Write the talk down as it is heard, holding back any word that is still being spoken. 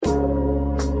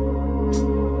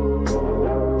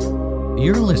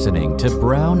You're listening to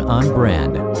Brown on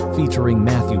Brand, featuring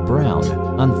Matthew Brown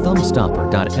on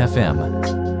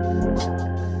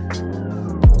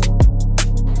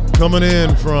thumbstopper.fm. Coming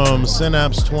in from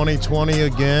Synapse 2020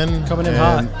 again. Coming in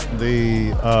hot.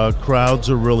 The crowds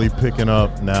are really picking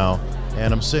up now.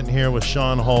 And I'm sitting here with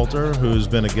Sean Halter, who's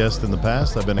been a guest in the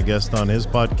past. I've been a guest on his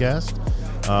podcast.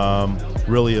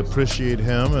 Really appreciate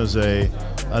him as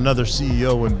another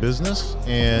CEO in business,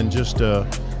 and just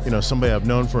somebody I've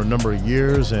known for a number of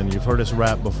years. And you've heard us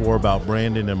rap before about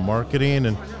branding and marketing,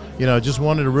 and just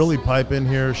wanted to really pipe in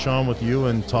here, Sean, with you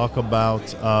and talk about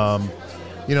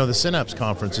the Synapse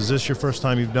conference. Is this your first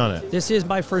time you've done it? This is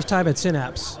my first time at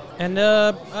Synapse, and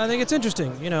I think it's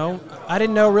interesting. I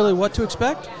didn't know really what to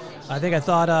expect. I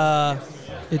thought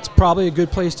it's probably a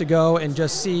good place to go and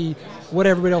just see what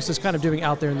everybody else is kind of doing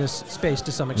out there in this space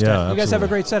to some extent. Yeah, you guys have a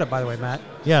great setup, by the way, Matt.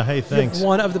 Yeah, hey, thanks. You have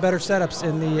one of the better setups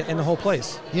in the whole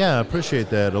place. Yeah, I appreciate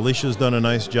that. Alicia's done a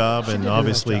nice job, and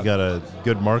obviously got a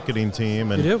good marketing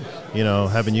team. And you do.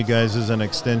 Having you guys as an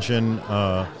extension,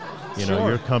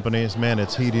 your companies, man,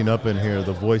 it's heating up in here.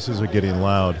 The voices are getting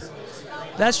loud.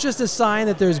 That's just a sign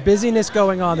that there's busyness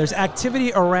going on. There's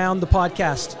activity around the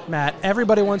podcast, Matt.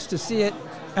 Everybody wants to see it.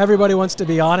 Everybody wants to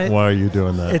be on it. Why are you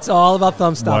doing that? It's all about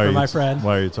Thumbstopper, my friend.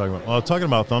 Why are you talking about? Well, talking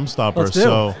about Thumbstopper. Let's do.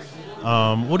 So,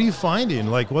 what are you finding?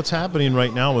 Like, what's happening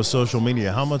right now with social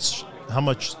media? How much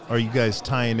are you guys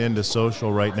tying into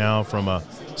social right now from a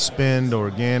spend,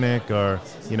 organic, or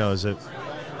is it?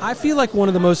 I feel like one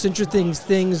of the most interesting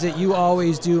things that you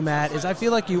always do, Matt, is I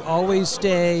feel like you always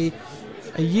stay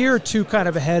a year or two kind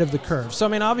of ahead of the curve.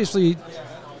 So, obviously,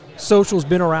 social's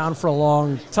been around for a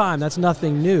long time. That's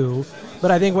nothing new. But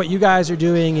I think what you guys are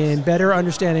doing in better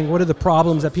understanding what are the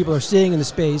problems that people are seeing in the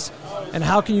space and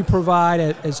how can you provide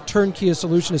as turnkey a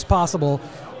solution as possible,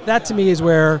 that to me is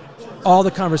where all the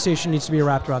conversation needs to be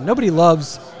wrapped around. Nobody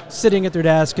loves sitting at their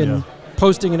desk and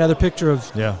posting another picture of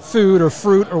food or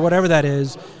fruit or whatever that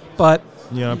is. But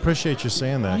I appreciate you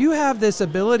saying that. You have this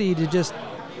ability to just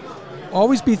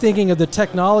always be thinking of the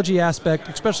technology aspect,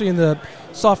 especially in the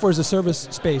software as a service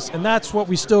space. And that's what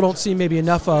we still don't see maybe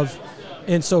enough of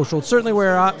in social. It's certainly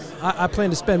where I plan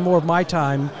to spend more of my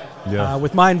time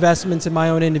with my investments and my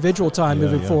own individual time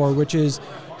moving forward, which is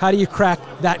how do you crack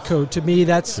that code? To me,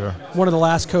 that's one of the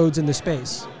last codes in the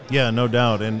space. Yeah, no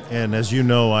doubt. And as you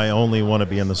know, I only want to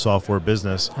be in the software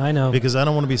business. I know. Because I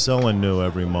don't want to be selling new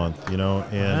every month, And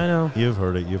I know. You've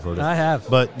heard it. I have.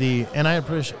 But I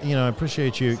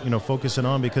appreciate you, focusing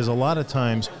on, because a lot of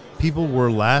times people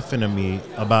were laughing at me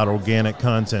about organic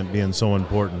content being so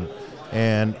important.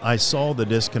 And I saw the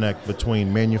disconnect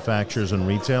between manufacturers and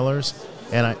retailers.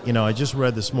 And I just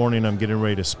read this morning, I'm getting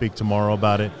ready to speak tomorrow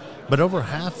about it. But over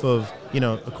half of,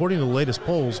 according to the latest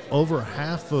polls, over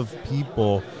half of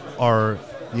people are,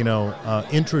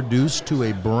 introduced to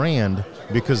a brand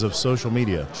because of social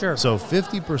media. Sure. So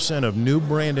 50% of new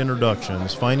brand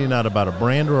introductions, finding out about a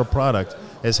brand or a product,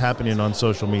 is happening on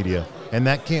social media. And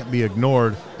that can't be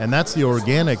ignored. And that's the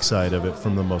organic side of it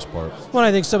from the most part. Well,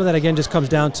 I think some of that, again, just comes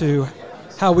down to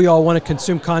how we all want to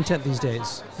consume content these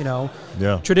days.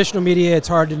 Traditional media, it's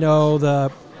hard to know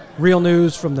the real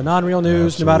news from the non-real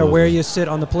news, no matter where you sit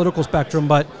on the political spectrum.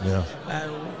 But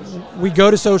we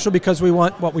go to social because we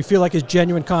want what we feel like is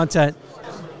genuine content.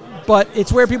 But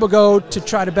it's where people go to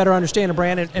try to better understand a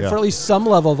brand and for at least some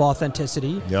level of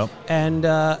authenticity. Yep. And,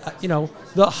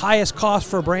 the highest cost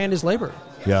for a brand is labor.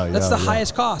 That's the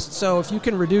highest cost. So if you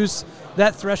can reduce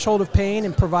that threshold of pain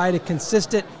and provide a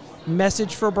consistent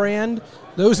message for a brand,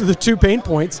 those are the two pain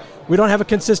points. We don't have a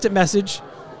consistent message,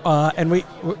 and we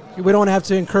don't have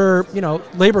to incur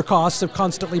labor costs of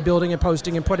constantly building and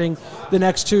posting and putting the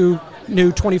next two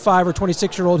new 25 or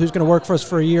 26-year-old who's going to work for us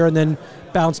for a year and then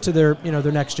bounce to their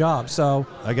next job. So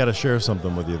I got to share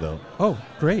something with you, though. Oh,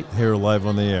 great! Here live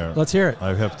on the air. Let's hear it.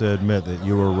 I have to admit that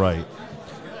you were right.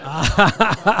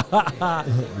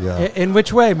 In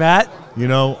which way, Matt?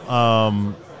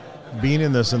 Being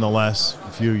in this in the last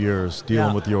few years,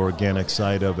 dealing with the organic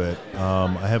side of it,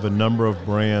 I have a number of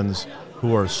brands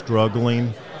who are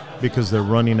struggling because they're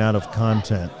running out of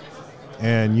content.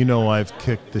 And I've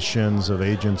kicked the shins of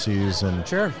agencies, and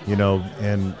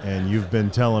and you've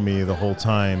been telling me the whole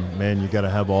time, man, you got to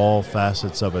have all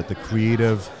facets of it, the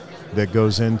creative that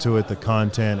goes into it, the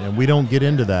content, and we don't get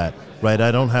into that, right?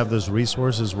 I don't have those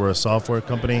resources. We're a software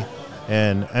company,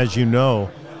 and as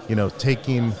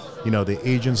taking the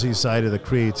agency side of the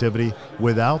creativity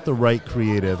without the right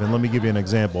creative. And let me give you an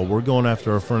example. We're going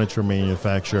after a furniture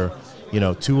manufacturer,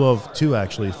 two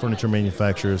actually furniture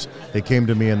manufacturers. They came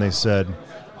to me and they said,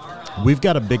 we've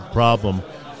got a big problem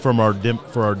for our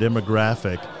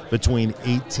demographic between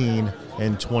 18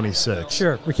 and 26.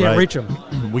 Sure, we can't reach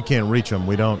them. We can't reach them.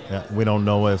 We don't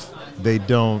know if they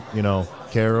don't,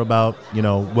 care about,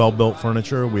 well-built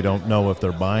furniture. We don't know if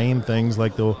they're buying things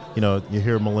like you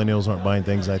hear millennials aren't buying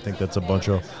things. I think that's a bunch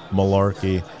of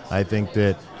malarkey. I think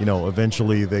that,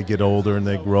 eventually they get older and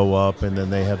they grow up and then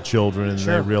they have children and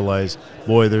they realize,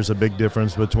 boy, there's a big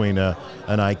difference between an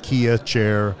IKEA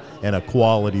chair and a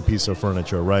quality piece of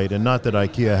furniture, right? And not that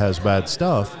IKEA has bad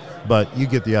stuff, but you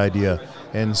get the idea.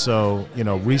 And so,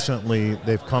 recently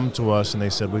they've come to us and they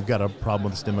said, we've got a problem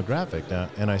with this demographic.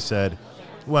 And I said,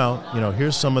 well,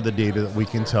 here's some of the data that we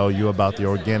can tell you about the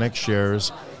organic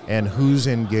shares and who's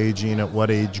engaging at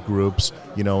what age groups,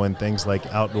 and things like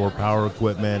outdoor power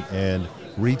equipment and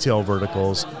retail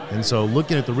verticals. And so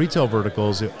looking at the retail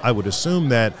verticals, I would assume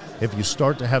that if you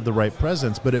start to have the right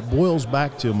presence, but it boils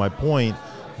back to my point,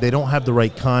 they don't have the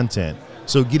right content.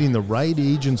 So getting the right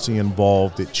agency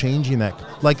involved at changing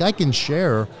that, like I can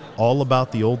share all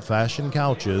about the old-fashioned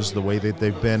couches, the way that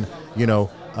they've been,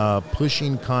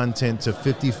 pushing content to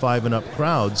 55 and up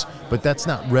crowds, but that's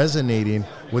not resonating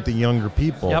with the younger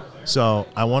people. Yep. So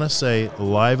I want to say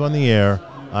live on the air,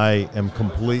 I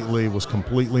was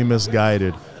completely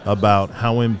misguided about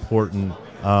how important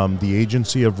the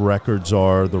agency of records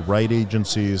are, the right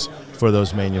agencies for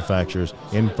those manufacturers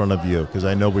in front of you, because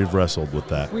I know we've wrestled with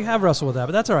that. We have wrestled with that,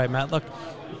 but that's all right, Matt. Look,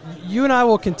 you and I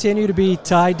will continue to be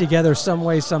tied together some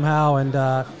way, somehow, and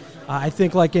I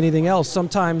think like anything else,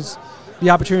 sometimes the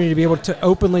opportunity to be able to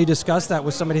openly discuss that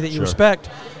with somebody that you respect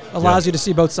allows you to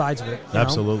see both sides of it.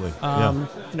 Absolutely.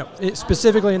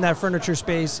 Specifically in that furniture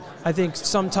space, I think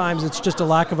sometimes it's just a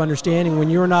lack of understanding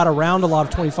when you're not around a lot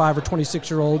of 25 or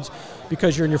 26-year-olds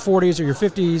because you're in your 40s or your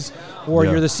 50s or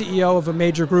you're the CEO of a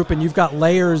major group and you've got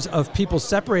layers of people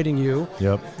separating you,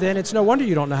 then it's no wonder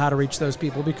you don't know how to reach those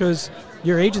people because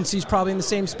your agency's probably in the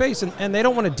same space and they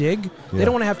don't want to dig. They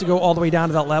don't want to have to go all the way down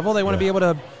to that level. They want to be able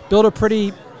to build a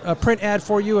pretty print ad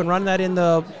for you and run that in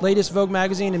the latest Vogue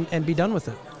magazine and be done with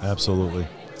it. Absolutely.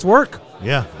 It's work.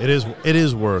 Yeah, it is. It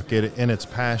is work, and it's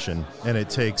passion, and it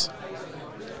takes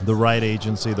the right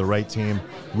agency, the right team,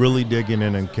 really digging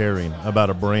in and caring about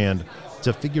a brand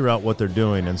to figure out what they're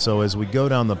doing. And so as we go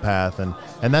down the path, and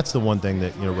that's the one thing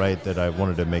that that I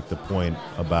wanted to make the point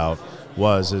about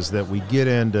is that we get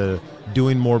into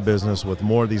doing more business with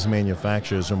more of these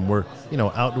manufacturers, and we're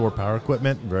outdoor power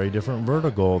equipment, very different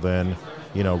vertical than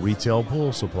retail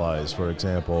pool supplies, for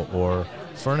example, or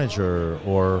furniture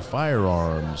or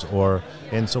firearms,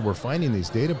 and so we're finding these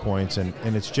data points, and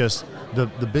it's just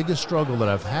the biggest struggle that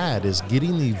I've had is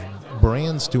getting these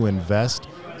brands to invest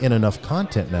in enough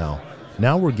content now.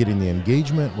 Now we're getting the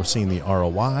engagement, we're seeing the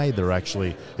ROI,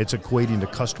 it's equating to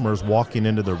customers walking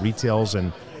into the retails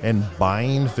and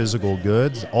buying physical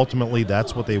goods. Ultimately,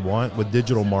 that's what they want with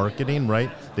digital marketing,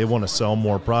 right? They want to sell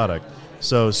more product.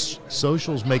 So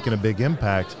social's making a big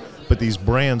impact, but these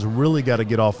brands really got to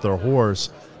get off their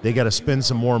horse. They got to spend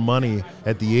some more money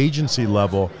at the agency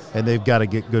level, and they've got to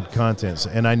get good content.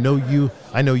 And I know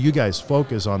you guys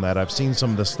focus on that. I've seen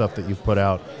some of the stuff that you've put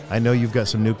out. I know you've got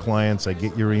some new clients. I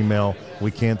get your email.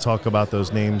 We can't talk about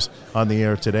those names on the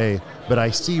air today, but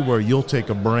I see where you'll take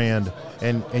a brand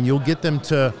and you'll get them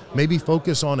to maybe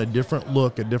focus on a different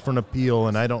look, a different appeal.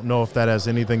 And I don't know if that has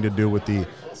anything to do with the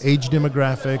age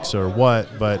demographics or what,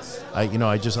 but I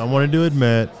wanted to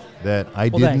admit that I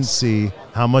didn't see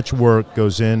how much work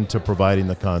goes into providing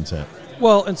the content.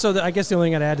 Well, and so I guess the only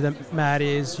thing I'd add to that, Matt,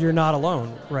 is you're not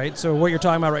alone, right? So what you're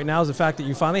talking about right now is the fact that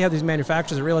you finally have these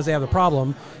manufacturers that realize they have a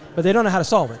problem, but they don't know how to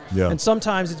solve it. Yeah. And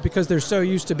sometimes it's because they're so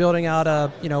used to building out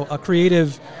a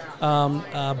creative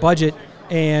budget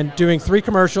and doing 3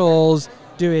 commercials,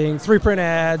 doing 3 print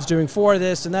ads, doing 4 of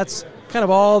this, and that's kind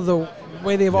of all the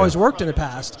way they've always worked in the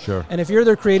past. Sure. And if you're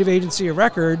their creative agency of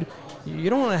record, you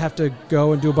don't want to have to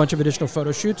go and do a bunch of additional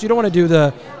photo shoots. You don't want to do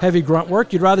the heavy grunt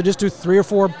work. You'd rather just do 3 or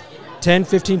 4 $10,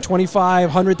 $15, $25,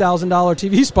 $100,000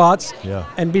 TV spots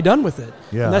and be done with it.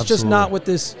 Yeah, and that's absolutely. Just not what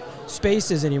this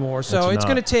space is anymore. So it's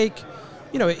going to take,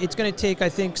 I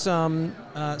think, some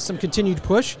continued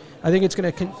push. I think it's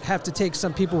going to have to take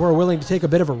some people who are willing to take a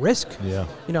bit of a risk. Yeah.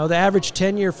 The average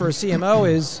tenure for a CMO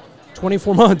is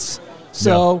 24 months.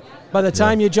 So by the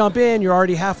time you jump in, you're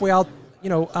already halfway out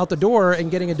the door and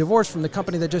getting a divorce from the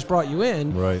company that just brought you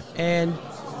in. Right. And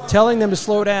telling them to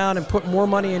slow down and put more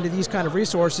money into these kind of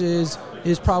resources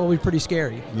is probably pretty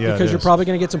scary. Yeah, because you're probably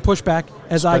going to get some pushback,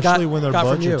 as I got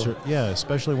from you.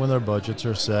 Especially when their budgets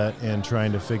are set and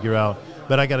trying to figure out.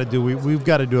 But we've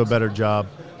got to do a better job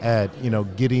at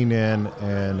getting in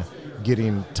and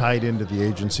getting tied into the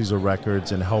agencies of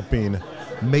records and helping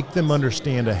make them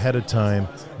understand ahead of time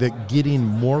that getting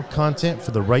more content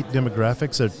for the right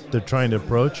demographics that they're trying to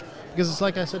approach. Because it's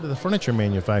like I said to the furniture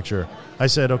manufacturer, I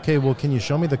said, okay, well, can you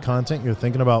show me the content you're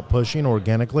thinking about pushing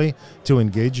organically to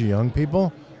engage young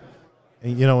people?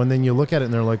 And, and then you look at it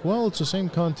and they're like, well, it's the same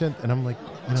content. And I'm like,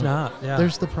 it's not. Yeah.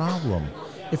 There's the problem.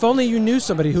 If only you knew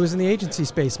somebody who was in the agency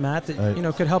space, Matt,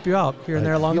 that could help you out here and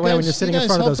there along the way when you're sitting in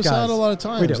front of those guys. You guys help us out a lot of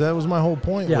times. That was my whole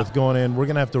point with going in. We're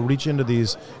going to have to reach into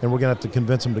these, and we're going to have to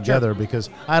convince them together because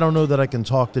I don't know that I can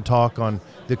talk the talk on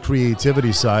the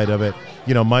creativity side of it.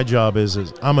 My job is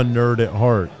I'm a nerd at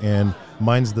heart, and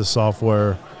mine's the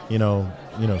software,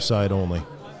 side only.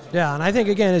 Yeah, and I think,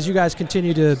 again, as you guys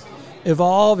continue to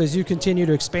evolve, as you continue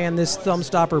to expand this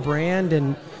Thumbstopper brand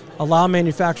and allow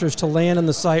manufacturers to land on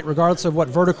the site regardless of what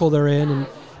vertical they're in and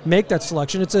make that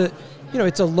selection. It's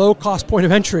a low cost point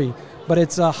of entry, but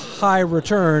it's a high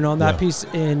return on that piece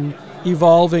in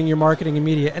evolving your marketing and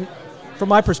media. And from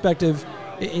my perspective,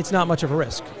 it's not much of a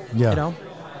risk. Yeah.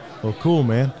 Well, cool,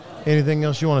 man. Anything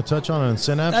else you want to touch on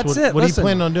Synapse? That's it. What are you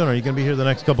planning on doing? Are you going to be here the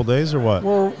next couple of days or what?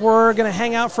 We're going to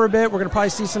hang out for a bit. We're going to probably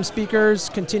see some speakers,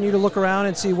 continue to look around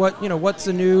and see what's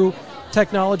the new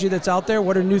technology that's out there.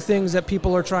 What are new things that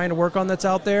people are trying to work on that's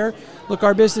out there? Look,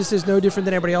 our business is no different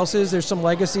than everybody else's. There's some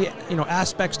legacy,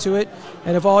 aspects to it.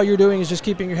 And if all you're doing is just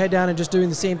keeping your head down and just doing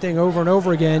the same thing over and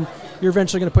over again, you're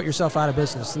eventually going to put yourself out of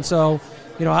business. And so,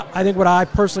 I think what I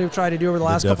personally have tried to do over the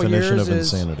last couple of years is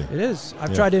insanity. It is.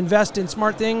 I've tried to invest in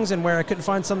smart things, and where I couldn't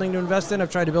find something to invest in, I've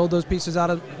tried to build those pieces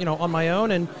out of, on my own.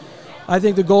 And I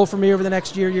think the goal for me over the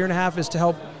next year and a half is to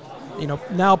help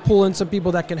now pull in some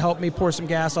people that can help me pour some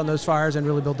gas on those fires and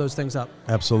really build those things up.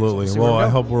 Absolutely. Well, I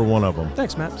hope we're one of them.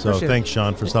 Thanks, Matt. So thanks,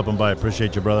 Sean, for stopping by.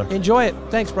 Appreciate you, brother. Enjoy it.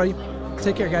 Thanks, buddy.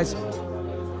 Take care, guys.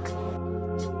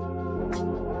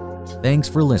 Thanks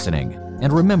for listening.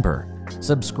 And remember,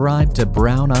 subscribe to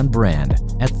Brown on Brand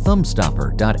at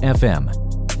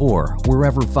thumbstopper.fm or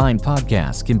wherever fine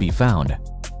podcasts can be found.